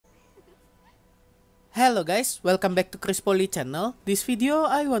Hello guys, welcome back to Poli channel. This video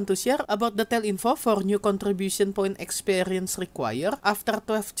I want to share about the tail info for new contribution point experience required after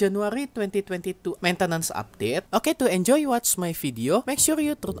 12 January 2022 maintenance update. Okay, to enjoy watch my video, make sure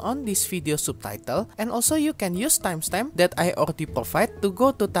you turn on this video subtitle and also you can use timestamp that I already provide to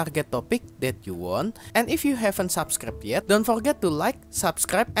go to target topic that you want. And if you haven't subscribed yet, don't forget to like,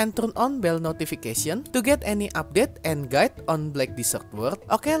 subscribe and turn on bell notification to get any update and guide on Black Desert World.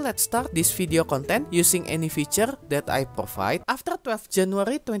 Okay, let's start this video content using any feature that I provide. After 12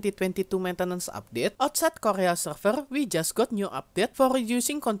 January 2022 maintenance update, outside Korea server, we just got new update for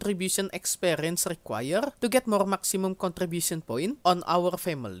reducing contribution experience required to get more maximum contribution point on our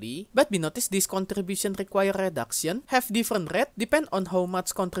family. But we noticed this contribution required reduction have different rate depend on how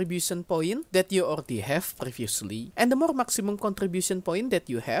much contribution point that you already have previously. And the more maximum contribution point that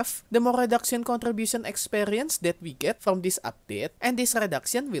you have, the more reduction contribution experience that we get from this update. And this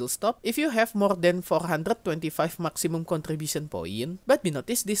reduction will stop if you have more than 425 maximum contribution point. But we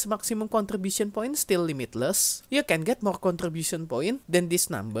notice this maximum contribution point still limitless. You can get more contribution point than this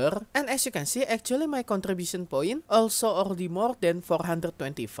number. And as you can see, actually my contribution point also already more than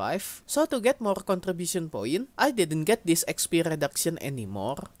 425. So to get more contribution point, I didn't get this XP reduction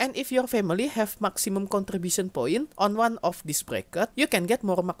anymore. And if your family have maximum contribution point on one of this bracket, you can get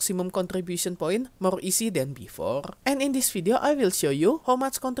more maximum contribution point more easy than before. And in this video, I will show you how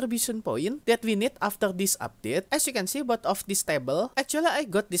much contribution point that we need after this update. As you can see, both of this table, actually I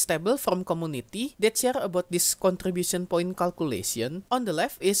got this table from community that share about this contribution point calculation. On the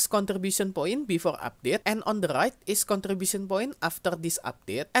left is contribution point before update and on the right is contribution point after this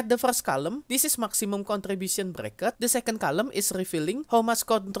update. At the first column, this is maximum contribution bracket. The second column is revealing how much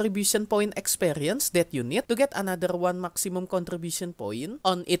contribution point experience that you need to get another one maximum contribution point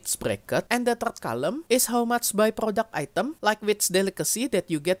on each bracket. And the third column is how much byproduct item like which delicacy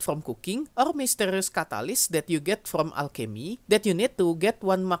that you get from cooking or mysterious catalyst that you get from alchemy that you need to get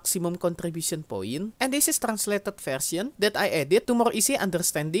one maximum contribution point. And this is translated version that I edit to more easy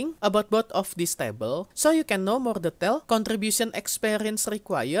understanding about both of this table, so you can know more detail contribution experience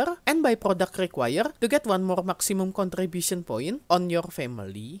required and byproduct required to get one more maximum contribution point on your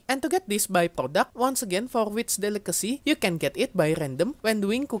family. And to get this byproduct, once again for which delicacy, you can get it by random when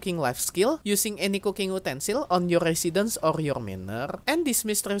doing cooking life skill using any cooking utensil on your residence or your manor. And this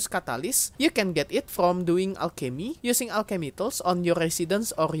mysterious catalyst, you can get it from doing alchemy using alchemy tools on your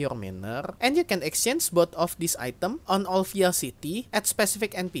residence or your manor. And you can exchange both of this item on Olvia City at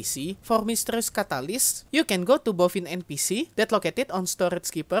specific NPC. For mysterious catalyst, you can go to Bovin NPC that located on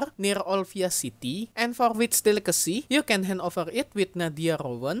storage keeper near Olvia City. And for which delicacy, you can hand over it with Nadia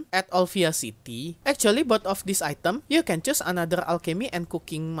Rowan at Olvia City. Actually, both of this item, you can choose another alchemy and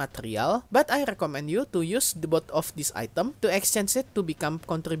cooking material, but I recommend you to use the both of this item to exchange it to become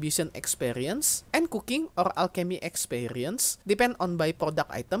contribution experience and cooking or alchemy experience depend on byproduct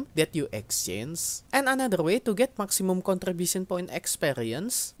item that you exchange. And another way to get maximum contribution point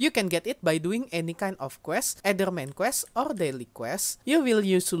experience, you can get it by doing any kind of quest, either main quest or daily quest. You will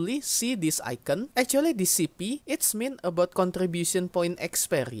usually see this icon. Actually, this CP, it's mean about contribution point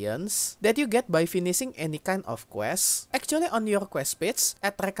experience that you get by finishing any kind of quest. Actually, on your quest page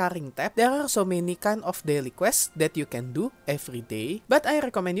at recurring tab, there are so many kind of daily quests that you can do every day. But I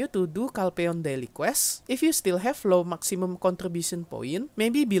recommend you to do Calpeon daily quest. If you still have low maximum contribution point,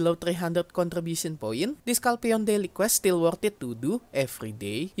 maybe below 300 contribution point, this Calpeon daily quest still worth it to do every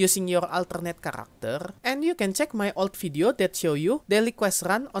day using your alternate character. And you can check my old video that show you daily quest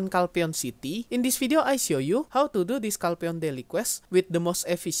run on Calpeon City. In this video, I show you how to do this Calpeon daily quest with the most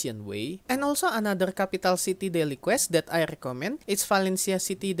efficient way. And also another capital city daily quest that I recommend is Valencia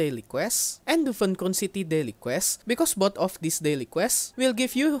City daily quest and Duvenkroon City daily quest, because both of these daily quests will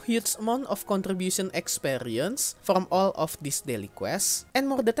give you huge amount of contribution experience from all of these daily quests. And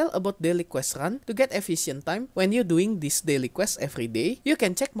more detail about daily quest run to get efficient time when you're doing this daily quest every day, you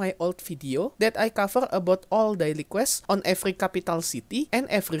can check my old video that I cover about all daily quests on every capital city and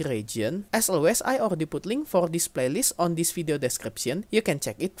every region. As always, I already put link for this playlist on this video description. You can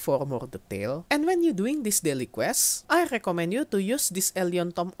check it for more detail. And when you're doing this daily quest, I recommend you to use this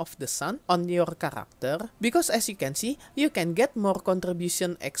Alien Tomb of the Sun on your character, because as you can see, you can get more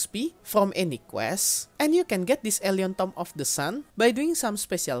contribution XP from any quest. And you can get this Alien Tomb of the Sun by doing some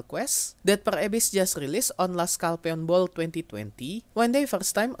special quests that Per Abyss just released on last Calpeon Ball 2020 when they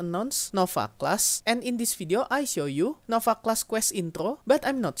first time announced Nova class. And in this video, I show you Nova class quest intro, but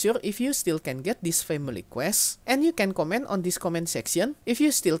I'm not sure if you still can get this family quest. And you can comment on this comment section if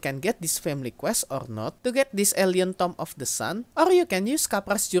you still can get this family quest or not to get this Alien Tomb of the Sun. Or you can use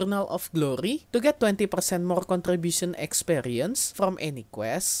Capra's Journal of Glory to get 20% more contribution experience from any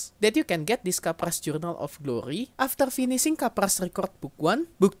quest that you can get this Kapras Journal of Glory after finishing Kapras Record Book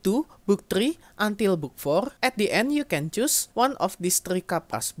 1, Book 2, Book 3, until Book 4. At the end, you can choose one of these 3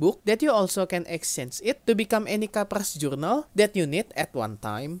 Kapras book that you also can exchange it to become any Kapras Journal that you need at one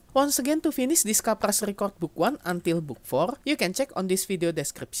time. Once again, to finish this Kapras Record Book 1 until Book 4, you can check on this video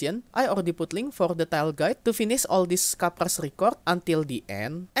description. I already put link for the tile guide to finish all this Kapras record until the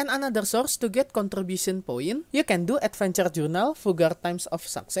end. And another source to get contribution point, you can do Adventure Journal Fugar Times of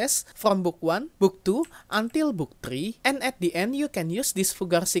Success from Book 1, Book 2, until Book 3. And at the end, you can use this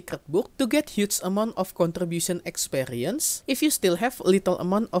Fugar Secret Book to get huge amount of contribution experience if you still have little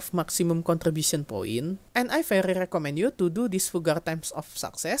amount of maximum contribution point. And I very recommend you to do this Fugar Times of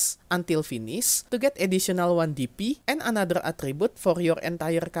Success until finish to get additional 1 DP and another attribute for your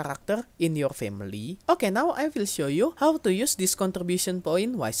entire character in your family. Okay, now I will show you how to use this contribution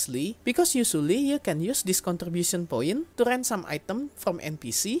point wisely, because usually you can use this contribution point to rent some item from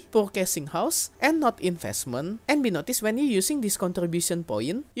NPC, purchasing house, and not investment. And be noticed, when you using this contribution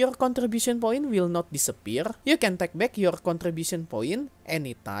point, your contribution point will not disappear. You can take back your contribution point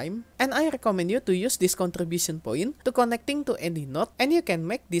anytime. And I recommend you to use this contribution point to connecting to any node, and you can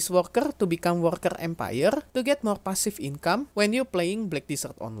make this worker to become worker empire to get more passive income when you playing Black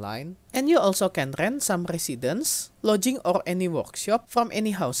Desert Online. And you also can rent some residence, lodging, or any workshop from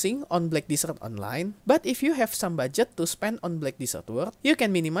any housing on Black Desert Online. But if you have some budget to spend on Black Desert World, you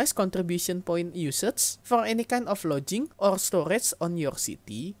can minimize contribution point usage for any kind of lodging or storage on your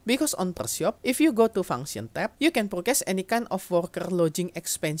city. Because on per shop, if you go to function tab, you can purchase any kind of worker lodging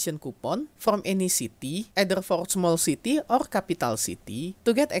expansion coupon from any city, either for small city or capital city,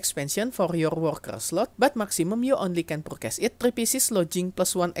 to get expansion for your worker slot. But maximum you only can purchase it 3 pieces lodging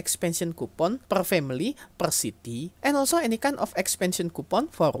plus 1 expansion coupon per family per city. And also any kind of expansion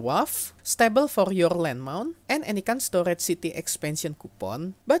coupon for WAF, stable for your land mount, and any kind storage city expansion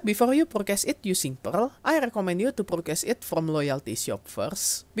coupon. But before you purchase it using Pearl, I recommend you to purchase it from loyalty shop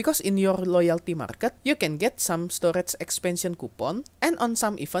first, because in your loyalty market you can get some storage expansion coupon, and on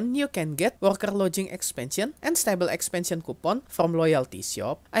some event you can get worker lodging expansion and stable expansion coupon from loyalty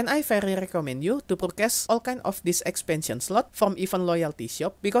shop. And I very recommend you to purchase all kind of this expansion slot from even loyalty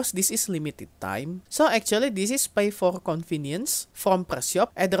shop, because this is limited time. So actually this is pay for convenience from per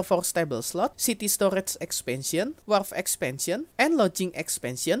shop, either for stable slot, city storage expansion, wharf expansion, and lodging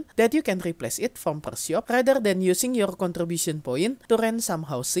expansion, that you can replace it from per shop rather than using your contribution point to rent some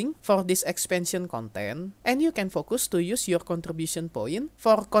housing for this expansion content. And you can focus to use your contribution point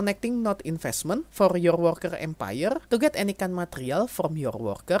for connecting not investment for your worker empire to get any kind material from your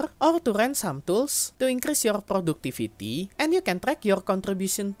worker, or to rent some tools to increase your productivity. And you can track your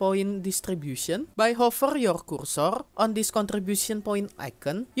contribution point distribution by hover your cursor on this contribution point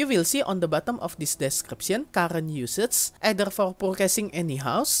icon. You will see on the bottom of this description current usage, either for purchasing any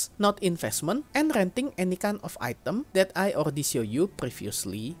house, not investment, and renting any kind of item that I already show you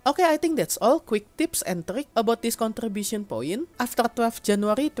previously. Okay, I think that's all quick tips and trick about this contribution point after 12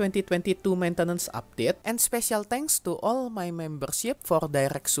 January 2022 maintenance update. And special thanks to all my membership for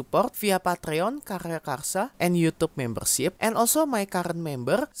direct support via Patreon, Karya Karsa, and YouTube membership, and also my current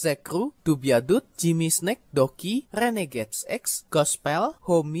member Zacrue, DubyaDude, JimmySnakes, Doki, RenegadesX, Gospel,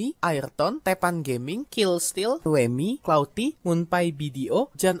 Homie, Aeyrton, Tepan Gaming, KiLLSTEAL, Wammy, Clouty,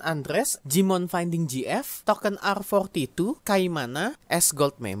 MoonpieBDO, John Andres, Jimon Finding GF, Token R42, KAIMANA as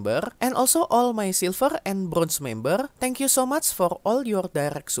gold member, and also all my silver and bronze member. Thank you so much for all your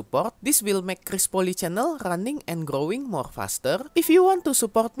direct support. This will make Poli channel running and growing more faster. If you want to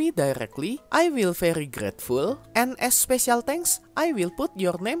support me directly, I will very grateful. And as special thanks, I will put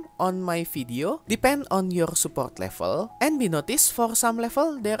your name on my video, depend on your support level. And be noticed, for some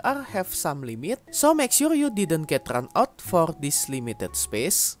level there are have some limit, so make sure you didn't get run out for this limited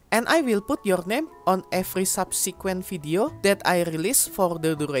space. And I will put your name on every subsequent video that I release for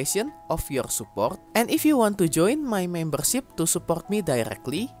the duration of your support. And if you want to join my membership to support me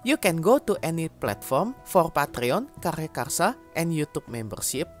directly, you can go to any platform for Patreon, Karya Karsa, and YouTube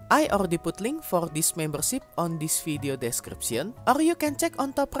membership. I already put link for this membership on this video description, or you can check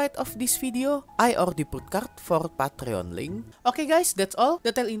on top right of this video. I already put card for Patreon link. Okay guys, that's all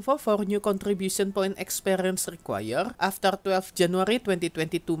detail info for new contribution point experience required after 12 January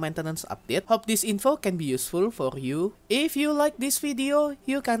 2022 maintenance update. Hope this info can be useful for you. If you like this video,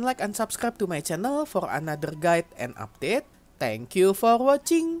 you can like and subscribe to my channel for another guide and update. Thank you for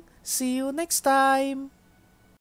watching. See you next time.